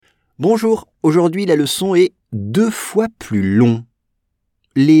Bonjour, aujourd'hui la leçon est 2 fois plus long.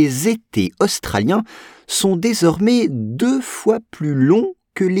 Les étés australiens sont désormais 2 fois plus longs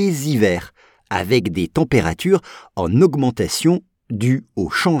que les hivers, avec des températures en augmentation dues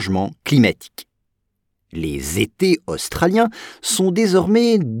au changement climatique. Les étés australiens sont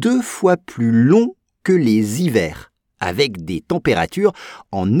désormais 2 fois plus longs que les hivers, avec des températures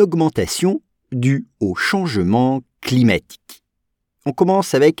en augmentation dues au changement climatique. On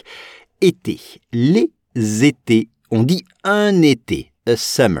commence avec été. Les étés. On dit un été, a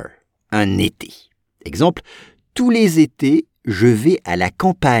summer, un été. Exemple, tous les étés, je vais à la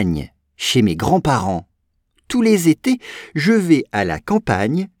campagne, chez mes grands-parents. Tous les étés, je vais à la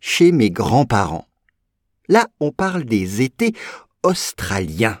campagne, chez mes grands-parents. Là, on parle des étés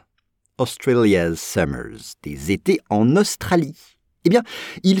australiens. Australia's summers, des étés en Australie. Eh bien,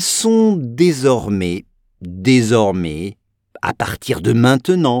 ils sont désormais, à partir de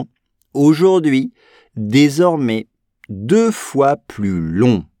maintenant, aujourd'hui, désormais, 2 fois plus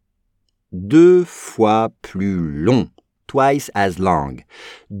long. 2 fois plus long. Twice as long.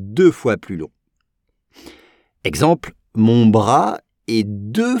 2 fois plus long. Exemple, mon bras est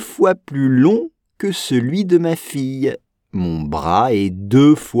 2 fois plus long que celui de ma fille. Mon bras est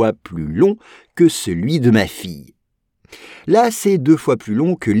 2 fois plus long que celui de ma fille. Là, c'est 2 fois plus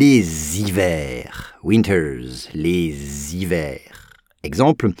long que les hivers. Winters, les hivers.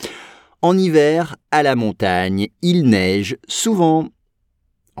 Exemple, en hiver, à la montagne, il neige souvent.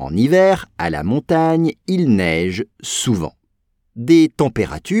 En hiver, à la montagne, il neige souvent. Des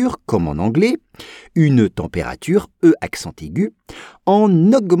températures, comme en anglais, une température, E accent aigu,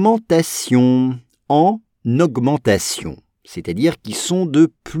 en augmentation, c'est-à-dire qui sont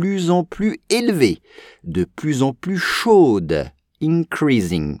de plus en plus élevées, de plus en plus chaudes,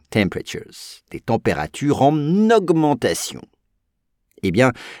 increasing temperatures, des températures en augmentation. Eh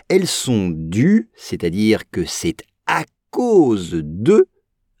bien, elles sont dues, c'est-à-dire que c'est à cause de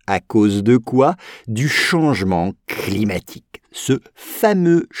quoi? Du changement climatique, ce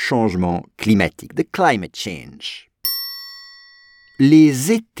fameux changement climatique, the climate change.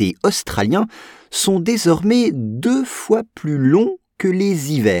 Les étés australiens sont désormais 2 fois plus longs que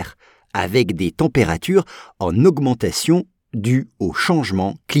les hivers, avec des températures en augmentation dues au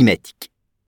changement climatique.